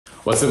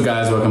What's up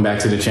guys, welcome back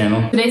to the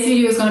channel. Today's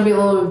video is going to be a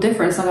little bit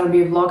different. It's not going to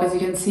be a vlog as you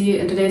can see.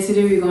 In today's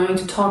video we're going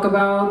to talk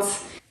about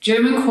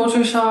German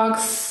culture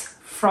shocks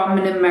from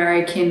an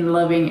American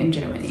living in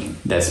Germany.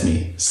 That's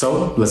me.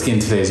 So let's get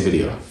into today's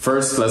video.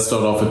 First, let's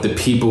start off with the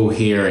people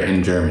here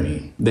in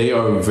Germany. They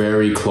are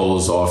very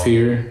closed off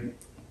here.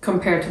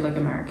 Compared to like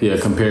Americans. Yeah,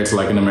 compared to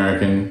like an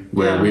American,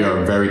 where we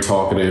are very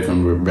talkative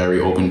and we're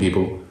very open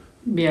people.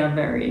 Yeah,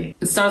 very.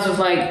 It starts with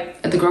like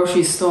at the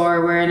grocery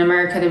store where in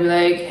America they'd be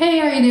like, hey,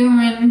 how you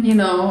doing? You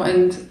know,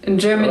 and in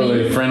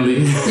Germany. Like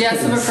friendly. Yeah,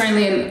 super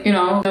friendly, and you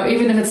know,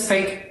 even if it's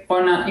fake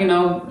or not, you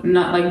know,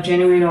 not like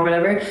genuine or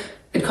whatever,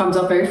 it comes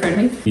up very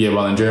friendly. Yeah,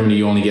 well in Germany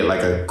you only get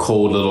like a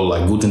cold little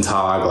like Guten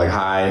Tag, like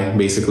hi,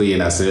 basically,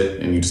 and that's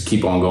it. And you just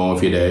keep on going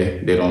with your day.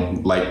 They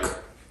don't like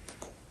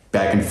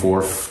back and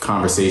forth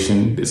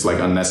conversation. It's like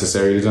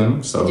unnecessary to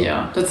them. So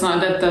yeah,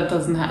 that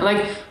doesn't happen.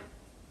 Like,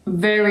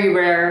 very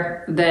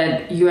rare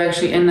that you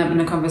actually end up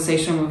in a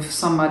conversation with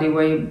somebody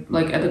where you,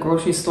 like at the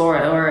grocery store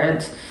or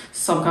at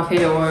some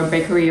cafe or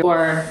bakery,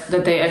 or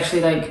that they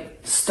actually like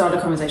start a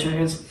conversation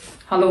with just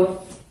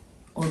hello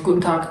or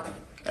guten tag,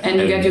 and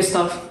you get your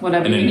stuff,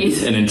 whatever you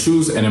need, and then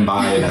choose and then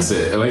buy, and that's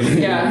it. Like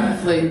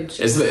yeah, like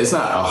it's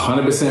not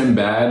 100%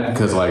 bad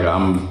because like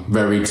I'm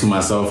very to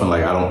myself and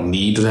like I don't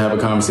need to have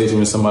a conversation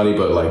with somebody,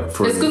 but like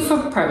it's good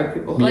for private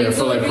people. Yeah, like,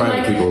 for like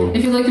private people.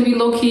 If you like to be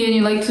low key and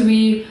you like to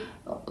be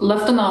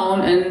left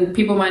alone and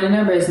people minding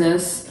their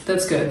business,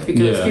 that's good,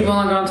 because people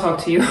are not going to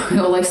talk to you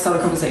or like start a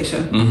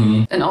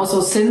conversation. And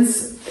also,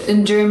 since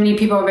in Germany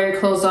people are very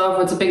closed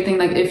off, it's a big thing,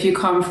 like if you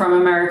come from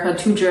America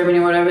to Germany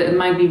or whatever, it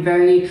might be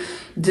very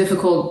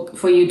difficult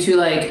for you to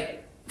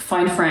like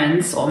find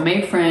friends or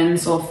make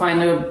friends or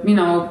find a, you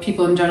know,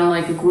 people in general,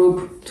 like a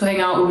group to hang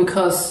out with,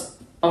 because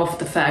of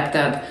the fact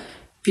that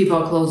people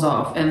are closed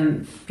off,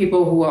 and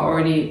people who are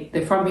already,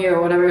 they're from here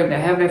or whatever, they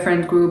have their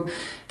friend group,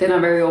 they're not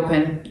very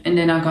open, and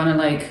they're not gonna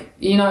like,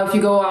 you know, if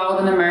you go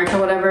out in America,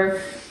 whatever,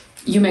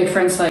 you make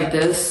friends like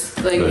this,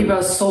 like people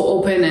are so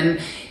open,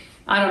 and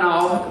I don't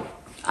know,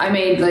 I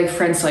made like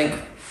friends like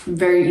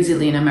very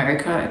easily in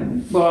America.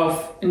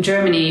 Well, in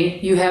Germany,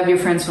 you have your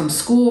friends from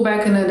school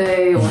back in the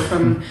day or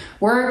from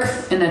work,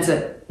 and that's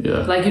it.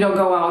 Yeah. Like you don't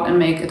go out and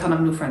make a ton of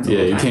new friends.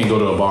 Yeah, you can't go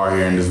to a bar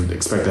here and just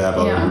expect to have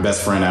a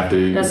best friend after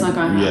you. That's not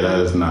gonna happen. Yeah, that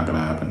is not gonna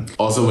happen.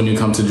 Also, when you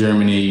come to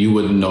Germany, you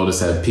would notice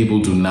that people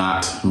do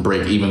not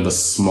break even the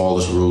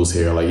smallest rules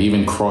here. Like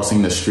even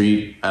crossing the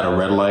street at a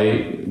red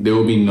light, there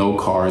will be no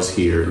cars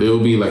here. There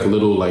will be like a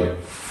little like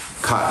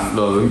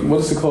cotton, what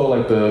is it called?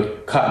 Like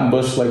the cotton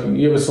bush. Like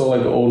you ever saw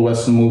like the old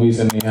Western movies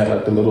and they had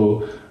like the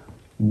little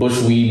bush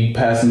weed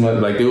passing,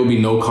 like there will be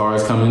no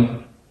cars coming.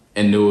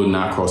 And they will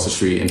not cross the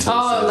street until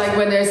like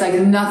when there's like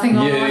nothing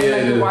on like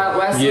the Wild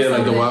West. Yeah,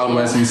 like the Wild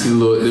West, and you see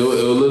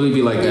it'll literally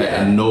be like that,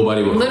 and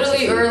nobody will.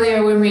 Literally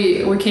earlier when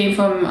we came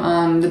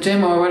from the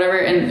gym or whatever,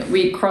 and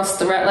we crossed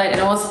the red light, and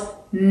it was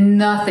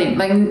nothing.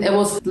 Like it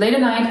was late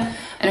at night,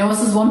 and it was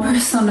this one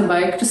person on the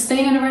bike just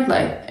staying in a red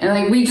light, and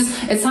like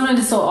it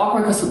sounded so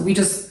awkward because we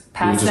just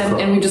passed them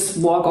and we just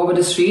walk over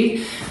the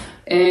street.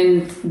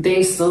 And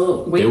they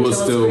still wait. They will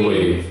still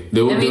wait.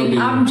 I mean,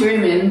 I'm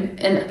German,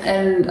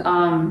 and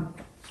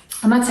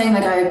I'm not saying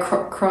like I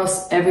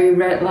cross every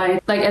red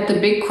light. Like at the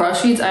big cross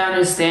streets, I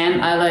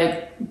understand. I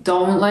like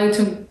don't like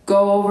to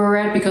go over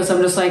red because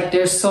I'm just like,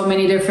 there's so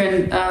many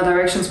different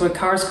directions where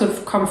cars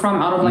could come from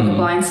out of like a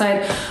blind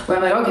side, where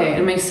I'm like, okay,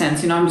 it makes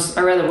sense. You know,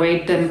 I'd rather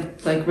wait than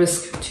like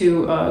risk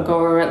to go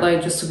over a red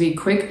light just to be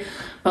quick.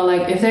 But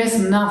like if there's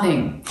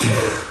nothing,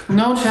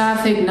 no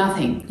traffic,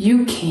 nothing,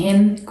 you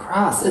can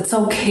cross. It's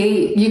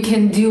okay. You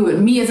can do it.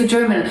 Me as a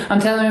German, I'm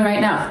telling you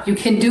right now, you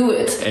can do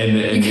it. And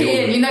you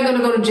can. You're not going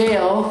to go to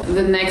jail.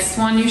 The next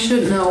one you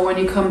should know when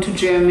you come to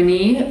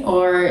Germany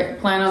or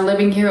plan on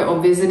living here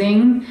or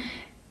visiting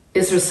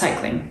is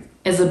recycling.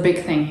 Is a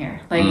big thing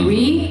here. Like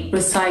we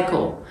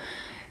recycle.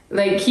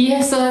 Like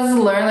he still has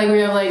to learn, like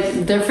we have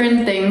like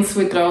different things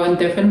we throw in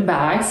different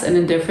bags and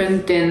in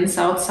different bins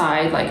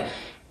outside. Like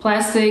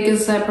plastic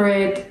is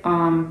separate,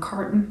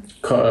 cardboard.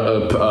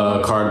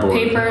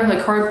 Paper,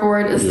 like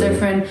cardboard is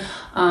different.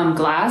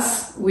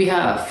 Glass, we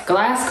have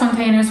glass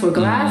containers where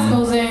glass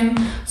goes in.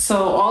 So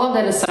all of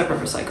that is separate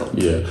recycled.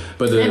 Yeah,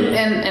 but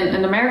and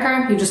in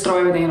America, you just throw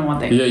everything in one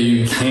thing. Yeah,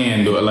 you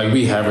can do it. Like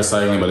we have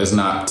recycling, but it's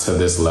not to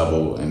this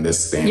level and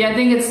this standard. Yeah, I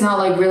think it's not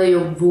like really a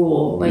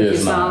rule. Like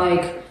it's not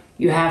like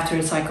you have to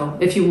recycle.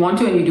 If you want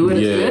to and you do it,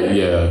 it's good.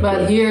 Yeah,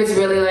 but here it's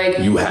really like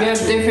you have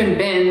different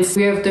bins.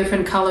 We have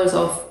different colors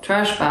of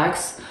trash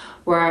bags,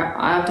 where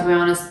I have to be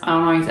honest, I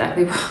don't know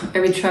exactly.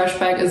 Every trash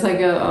bag is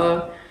like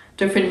a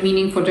different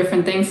meaning for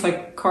different things,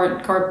 like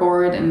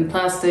cardboard and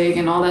plastic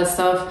and all that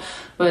stuff.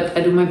 But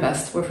I do my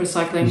best with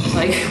recycling,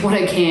 like what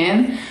I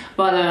can.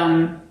 But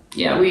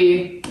yeah,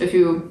 if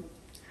you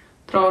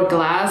throw out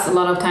glass, a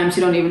lot of times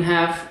you don't even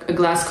have a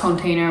glass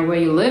container where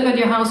you live at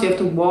your house. You have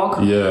to walk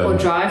or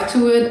drive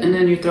to it, and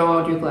then you throw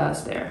out your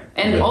glass there.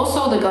 And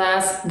also the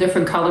glass,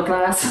 different color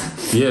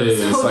glass. Yeah,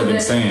 so it's like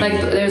insane.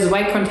 Like there's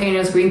white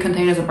containers, green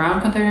containers, a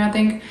brown container, I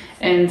think.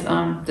 And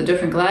the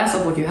different glass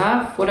of what you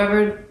have,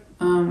 whatever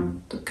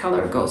the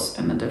color goes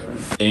in a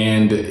different.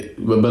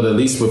 But at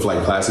least with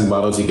like plastic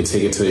bottles, you can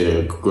take it to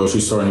your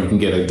grocery store and you can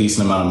get a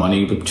decent amount of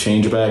money to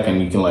change back,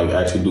 and you can like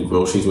actually do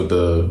groceries with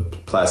the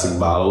plastic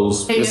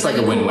bottles. It's like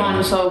a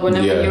win-win. So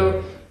whenever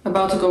you're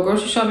about to go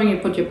grocery shopping, you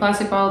put your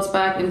plastic bottles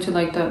back into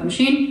like the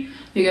machine.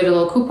 You get a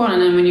little coupon,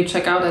 and then when you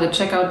check out at the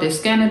checkout, they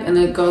scan it, and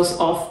it goes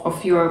off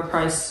of your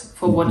price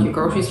for what your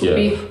groceries would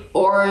be.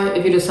 Or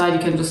if you decide, you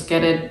can just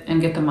get it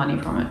and get the money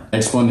from it.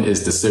 Next one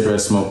is the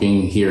cigarette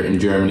smoking here in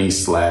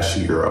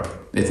Germany/Europe.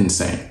 It's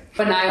insane.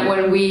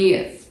 When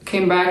we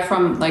came back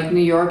from like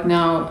New York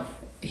now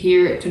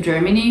here to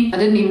Germany, I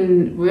didn't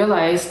even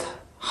realize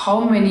how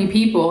many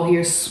people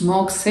here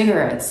smoke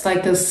cigarettes.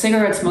 Like the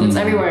cigarette smoke, it's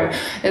everywhere.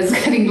 It's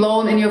getting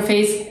blown in your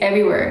face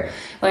everywhere.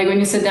 Like when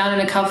you sit down in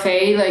a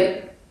cafe,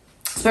 like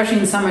especially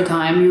in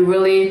summertime, we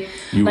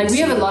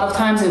have a lot of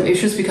times have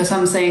issues because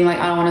I'm saying like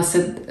I don't want to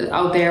sit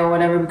out there or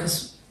whatever,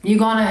 because you're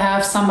gonna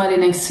have somebody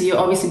next to you,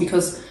 obviously,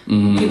 because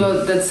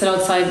people that sit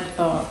outside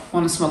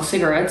want to smoke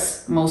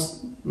cigarettes,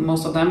 most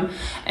of them,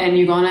 and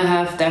you're gonna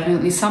have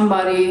definitely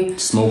somebody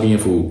smoking your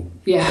food.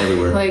 Yeah,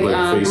 everywhere. Like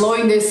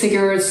blowing their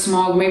cigarette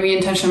smoke, maybe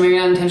intentional, maybe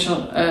not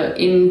intentional,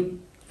 in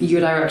your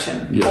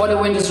direction, or the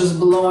wind is just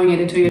blowing it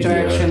into your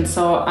direction.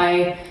 So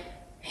I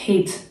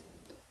hate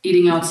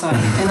eating outside.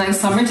 And like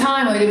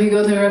summertime, like if you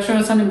go to a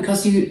restaurant or something,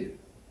 because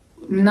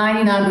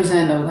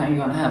 99% of the time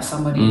you're gonna have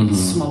somebody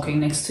smoking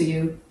next to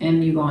you,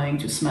 and you're going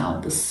to smell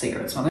the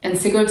cigarette smoke. And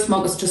cigarette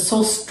smoke is just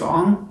so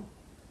strong.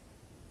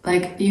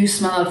 Like you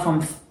smell it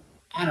from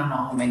I don't know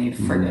how many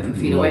friggin'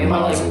 feet away.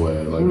 Miles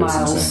away. Like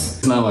miles.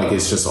 It's not like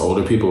it's just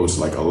older people, it's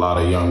like a lot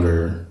of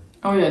younger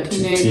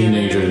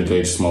teenagers,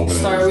 they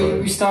smoking.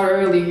 We start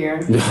early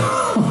here.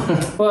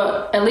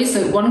 But at least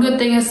one good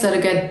thing is that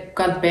it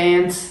got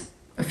banned.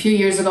 A few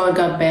years ago it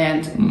got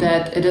banned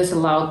that it is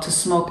allowed to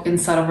smoke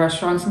inside of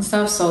restaurants and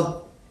stuff,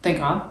 so thank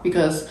God,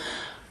 because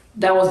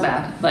that was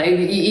bad. Like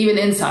even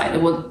inside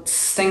it would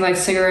stink like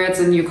cigarettes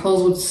and your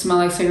clothes would smell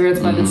like cigarettes,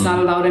 but it's not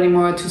allowed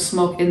anymore to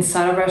smoke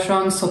inside of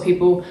restaurants, so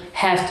people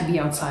have to be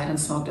outside and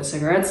smoke their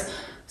cigarettes.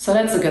 So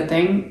that's a good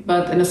thing.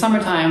 But in the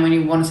summertime, when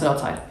you want to sit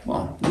outside,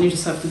 well, then you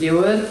just have to deal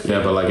with it.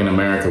 Yeah, but like in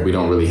America, we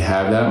don't really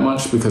have that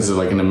much, because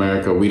like in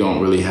America, we don't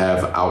really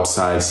have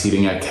outside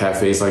seating at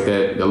cafes like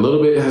that. A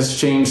little bit has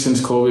changed since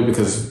COVID,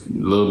 because a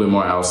little bit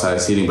more outside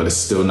seating, but it's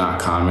still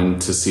not common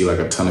to see like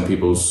a ton of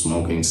people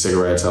smoking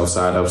cigarettes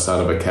outside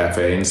of a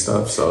cafe and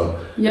stuff. So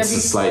it's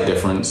a slight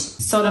difference.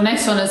 So the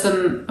next one is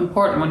an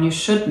important one you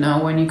should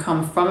know when you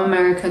come from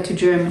America to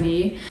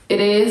Germany.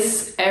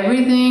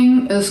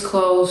 Everything is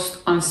closed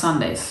on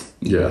Sundays.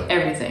 Yeah.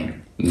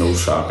 Everything. No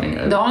shopping.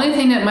 The only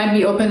thing that might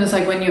be open is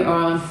like when you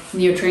are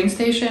near a train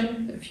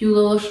station. A few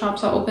little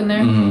shops are open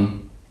there.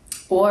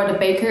 Or the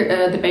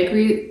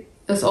bakery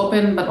is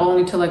open, but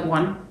only till like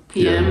 1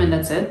 p.m. and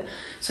that's it.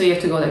 So you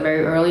have to go there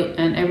very early,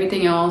 and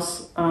everything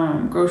else,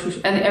 groceries,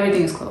 and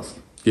everything is closed.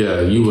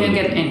 Yeah, you can't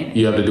get anything.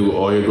 You have to do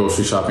all your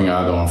grocery shopping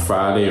either on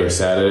Friday or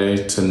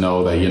Saturday to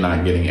know that you're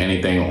not getting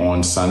anything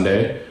on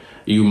Sunday.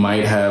 You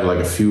might have like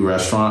a few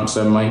restaurants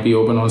that might be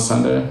open on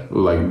Sunday,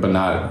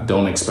 but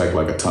don't expect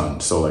like a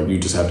ton. So like you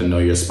just have to know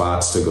your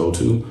spots to go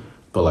to,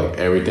 but like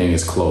everything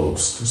is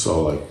closed.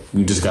 So like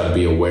you just got to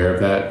be aware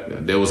of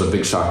that. There was a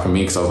big shock for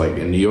me, because I was like,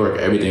 in New York,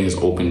 everything is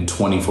open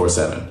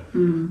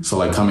 24/7. So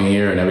like coming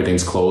here and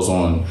everything's closed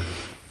on.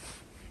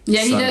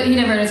 Yeah, he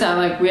never understand.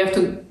 Like we have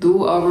to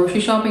do our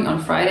grocery shopping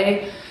on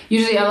Friday.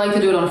 Usually I like to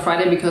do it on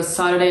Friday, because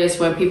Saturday is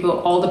where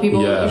all the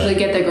people usually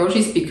get their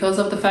groceries, because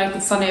of the fact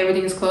that Sunday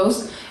everything is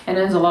closed. And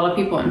there's a lot of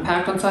people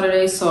impact on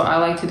Saturdays. So I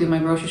like to do my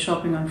grocery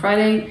shopping on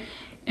Friday.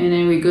 And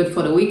then we're good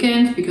for the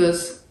weekend,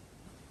 because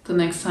the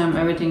next time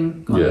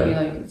everything gonna be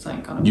like, it's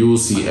like gonna be. You will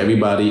see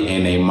everybody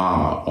and a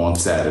mama on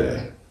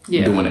Saturday.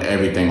 Yeah. Doing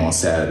everything on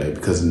Saturday,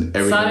 because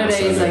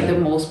Saturday is like the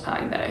most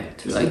packed day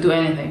to like do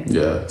anything.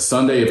 Yeah.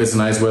 Sunday, if it's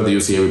nice weather,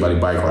 you'll see everybody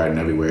bike riding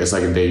everywhere. It's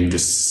like a day you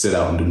just sit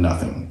out and do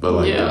nothing. But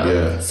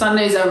like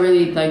Sundays are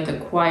really like the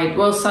quiet.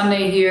 Well,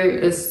 Sunday here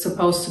is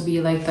supposed to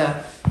be like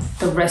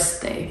the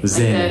rest day.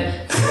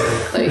 Zen.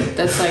 Like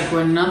that's like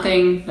where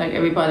nothing, like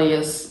everybody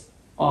is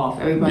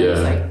off. Everybody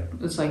is like,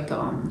 it's like the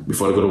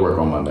before they go to work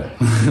on Monday.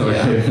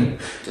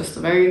 Just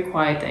a very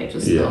quiet day.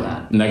 Just know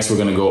that. Next, we're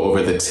gonna go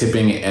over the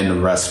tipping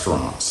in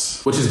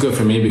restaurants, which is good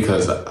for me,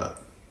 because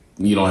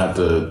you don't have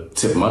to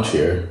tip much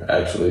here.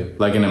 Actually,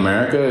 like in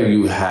America,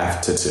 you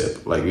have to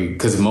tip, like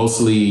because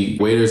mostly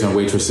waiters and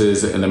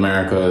waitresses in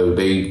America,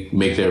 they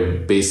make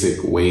their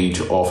basic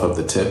wage off of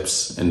the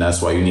tips, and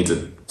that's why you need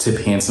to tip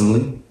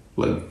handsomely,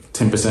 like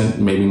 10%,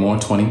 maybe more,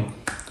 20%.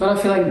 But I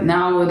feel like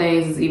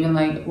nowadays, it's even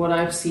like what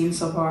I've seen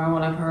so far and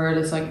what I've heard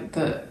is like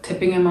the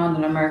tipping amount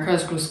in America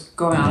is just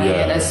going on.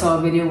 I saw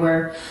a video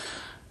where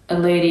a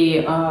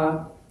lady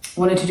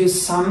wanted to do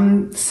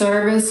some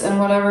service and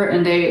whatever,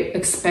 and they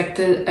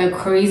expected a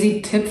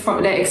crazy tip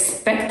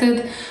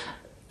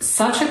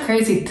such a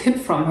crazy tip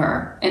from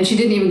her, and she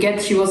didn't even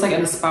get. She was like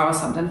at a spa or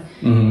something,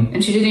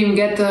 and she didn't even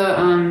get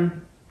the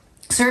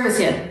service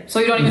yet, so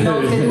you don't even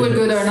know if they do it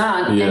good or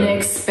not. And they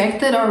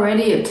expected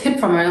already a tip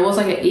from her. It was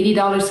like an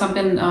 $80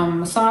 something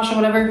massage or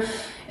whatever,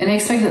 and they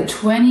expect a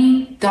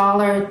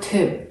 $20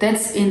 tip.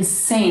 That's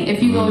insane.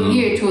 If you go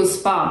here to a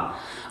spa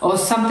or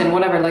something,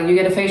 whatever, like you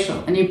get a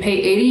facial and you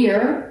pay 80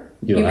 euro.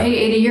 You pay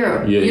 80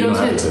 euro. Yeah, you don't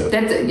tip.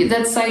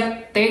 That's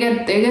like they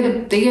get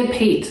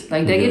paid.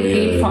 Like they get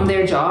paid from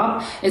their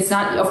job. It's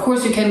not. Of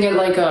course, you can get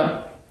like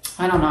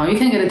I don't know. You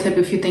can get a tip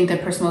if you think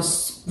that person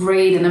was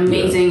great and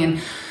amazing and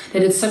they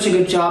did such a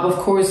good job. Of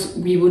course,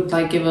 we would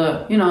like give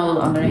a a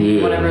little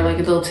underhand, whatever, like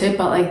a little tip.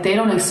 But like they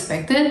don't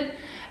expect it,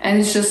 and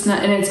it's just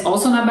not. And it's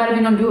also not bad if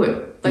you don't do it.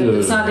 Like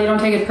it's not. They don't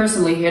take it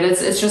personally here.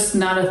 It's just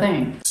not a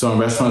thing. So in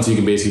restaurants, you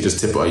can basically just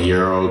tip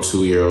 €1,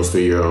 €2,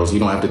 €3. You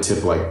don't have to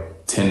tip like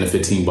 10 to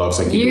 15 bucks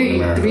like you do in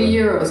America.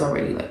 €3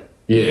 already like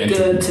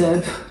good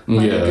tip.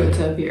 Like a good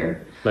tip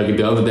here. Like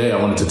the other day, I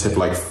wanted to tip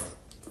like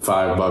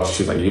 $5.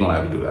 She's like, you don't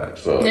have to do that.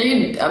 So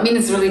I mean,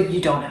 it's really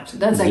you don't have to.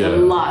 That's like a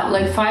lot.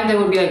 Like $5, that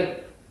would be like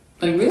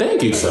really?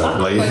 Thank you, sir.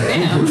 Like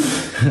damn.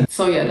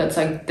 So yeah, that's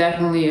like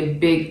definitely a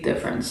big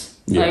difference.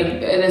 Like,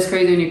 and it's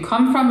crazy when you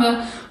come from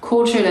a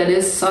culture that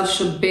is such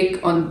a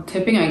big on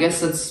tipping. I guess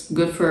that's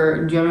good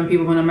for German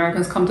people when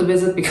Americans come to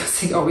visit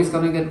because they're always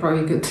gonna get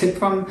probably a good tip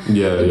from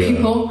the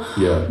people.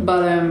 Yeah.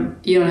 But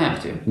you don't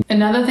have to.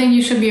 Another thing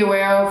you should be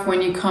aware of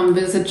when you come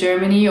visit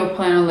Germany or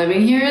plan on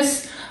living here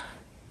is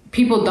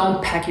people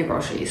don't pack your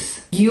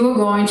groceries. You're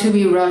going to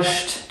be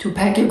rushed to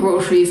pack your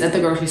groceries at the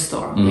grocery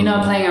store. You're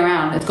not playing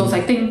around. It goes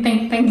like ding,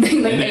 ding, ding,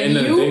 ding. Like, and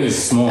the thing is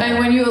small. And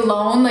when you're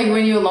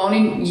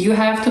alone, you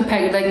have to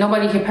pack. Like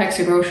nobody here packs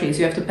your groceries.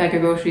 You have to pack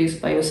your groceries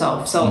by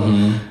yourself. So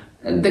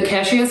the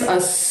cashiers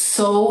are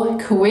so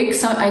quick.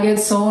 So I get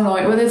so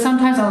annoyed with it.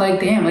 Sometimes I'm like,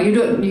 damn, like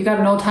you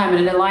got no time,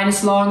 and the line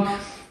is long.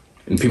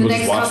 And people the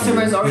next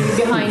customer is already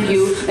behind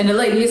you, and the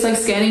lady is like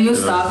scanning your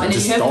stuff, and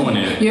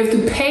then you have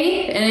to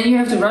pay, and then you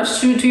have to rush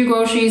to your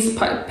groceries,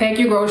 pack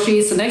your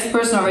groceries. The next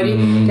person already,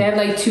 they have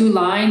like 2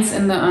 lines,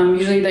 and the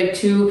usually like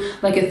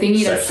a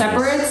thingy that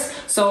separates.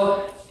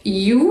 So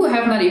you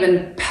have not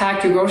even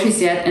packed your groceries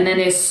yet, and then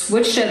they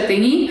switch that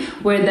thingy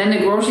where then the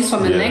groceries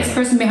from the next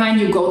person behind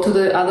you go to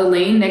the other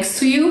lane next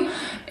to you.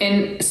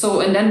 And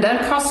then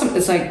that customer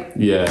is like,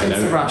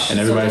 it's a rush. And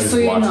everybody's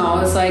just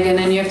watching. It's like, and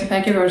then you have to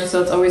pack your groceries.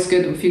 So it's always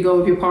good if you go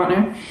with your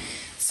partner.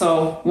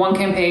 So one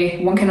can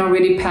pay, one can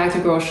already pack the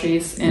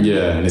groceries. And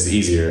and it's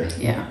easier.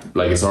 Yeah.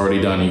 Like it's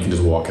already done. You can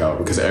just walk out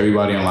because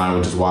everybody online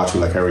will just watch you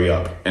like, hurry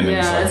up. And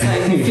then it's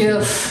like you feel,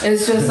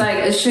 it's just like,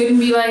 it shouldn't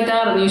be like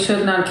that and you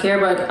should not care.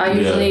 But I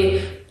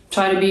usually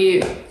try to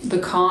be the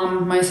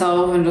calm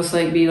myself and just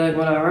like be like,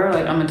 whatever.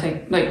 Like I'm going to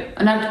take, like,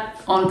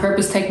 not on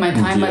purpose take my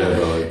time,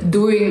 but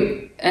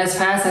doing as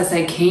fast as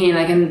I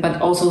can, but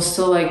also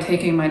still like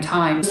taking my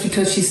time. Just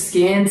because she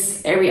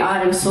scans every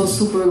item so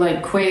super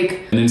like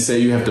quick. And then say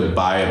you have to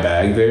buy a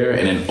bag there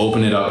and then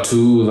open it up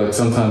too. Like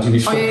sometimes you be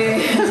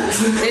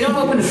they don't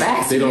open the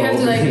bags. They don't you have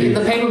to like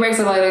the paper bags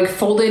are like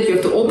folded. You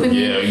have to open it.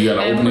 Yeah, you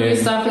gotta and open put it. your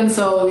stuff in.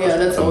 So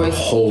that's always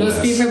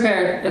just be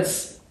prepared.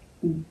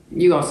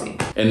 You gonna see.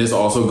 And this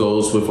also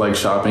goes with like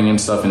shopping and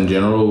stuff in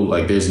general.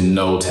 Like there's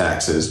no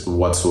taxes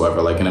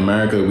whatsoever. Like in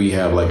America, we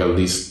have like at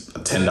least a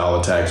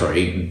 $10 tax or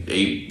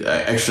eight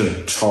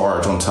extra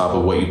charge on top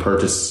of what you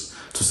purchase.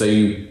 So say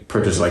you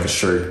purchase like a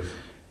shirt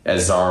at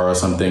Zara or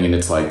something and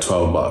it's like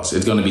 $12.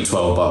 It's gonna be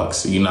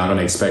 $12. You're not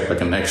gonna expect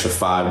like an extra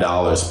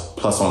 $5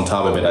 plus on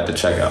top of it at the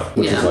checkout.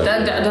 Which is like,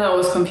 that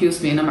always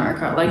confused me in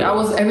America. Like I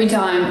was every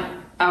time.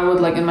 I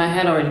would like in my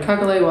head already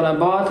calculate what I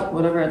bought,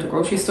 whatever at the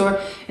grocery store,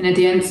 and at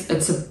the end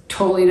it's a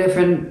totally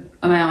different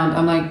amount.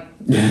 I'm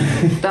like,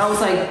 that was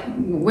like,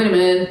 wait a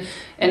minute.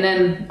 And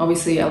then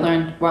obviously I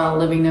learned while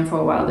living there for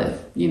a while that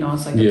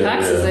it's like the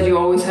taxes that you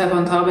always have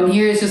on top. And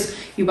here it's just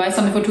you buy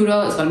something for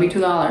 $2, it's gonna be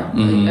 $2,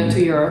 like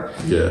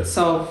 €2. Yeah.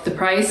 So the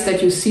price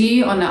that you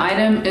see on the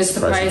item is the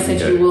price that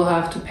you will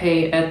have to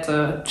pay at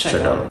the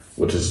checkout,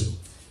 which is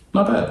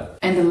not bad.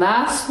 And the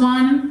last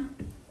one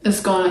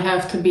is gonna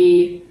have to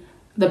be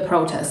the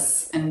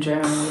protests in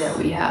Germany that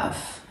we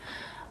have.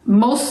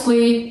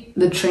 Mostly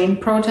the train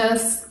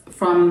protests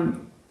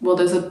from,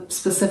 there's a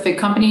specific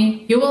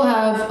company. You will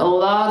have a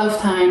lot of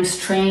times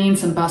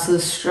trains and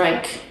buses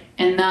strike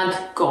and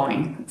not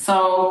going.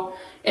 So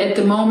at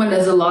the moment,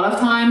 there's a lot of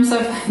times,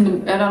 I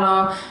don't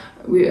know,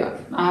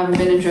 I haven't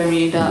been in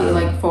Germany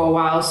like for a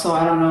while, so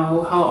I don't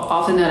know how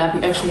often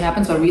that actually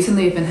happens, but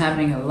recently it's been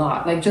happening a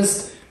lot. Like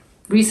just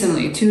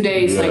recently, 2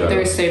 days, like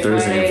Thursday,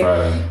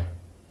 Friday.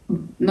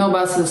 No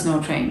buses,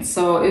 no trains.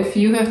 So if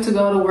you have to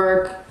go to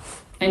work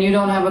and you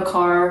don't have a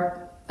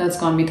car, that's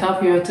going to be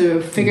tough. You have to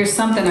figure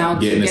something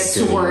out to get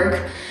to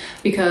work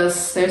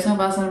because there's no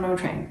bus and no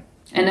train.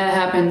 And that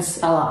happens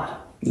a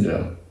lot.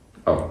 Yeah.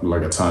 Oh,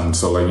 like a ton.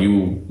 So like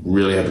you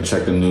really have to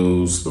check the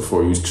news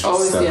before you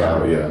step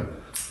out. Yeah.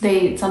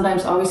 They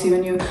sometimes, obviously,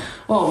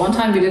 one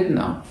time we didn't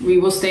know. We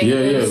were staying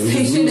at the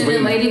station and a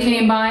lady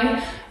came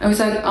by and was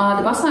like, the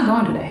bus not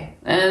going today.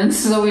 And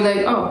so we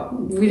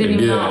we didn't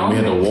even know. And we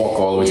had to walk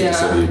all the way to the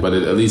city, but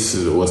at least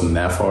it wasn't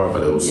that far,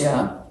 but it was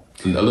a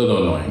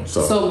little annoying.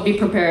 So be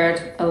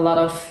prepared. A lot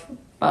of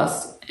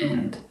bus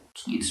and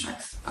Commute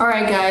strikes.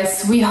 Alright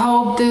guys, we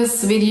hope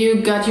this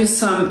video got you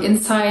some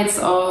insights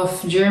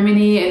of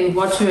Germany and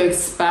what to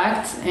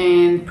expect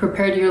and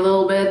prepared you a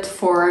little bit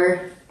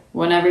for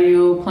whenever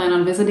you plan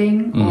on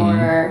visiting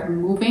or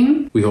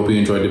moving. We hope you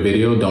enjoyed the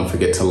video. Don't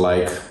forget to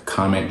like,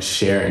 comment,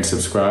 share, and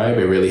subscribe.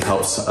 It really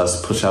helps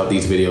us push out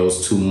these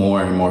videos to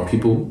more and more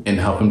people and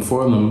help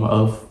inform them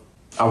of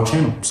our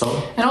channel.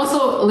 And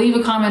also leave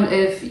a comment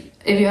if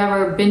you have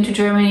ever been to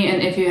Germany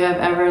and if you have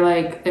ever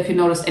if you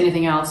noticed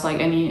anything else, like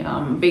any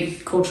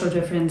big cultural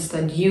difference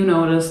that you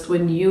noticed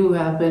when you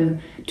have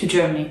been to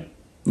Germany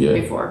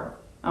before.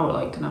 I would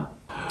like to know.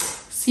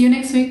 See you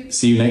next week.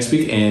 See you next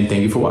week, and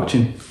thank you for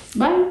watching.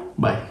 Bye.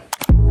 Bye.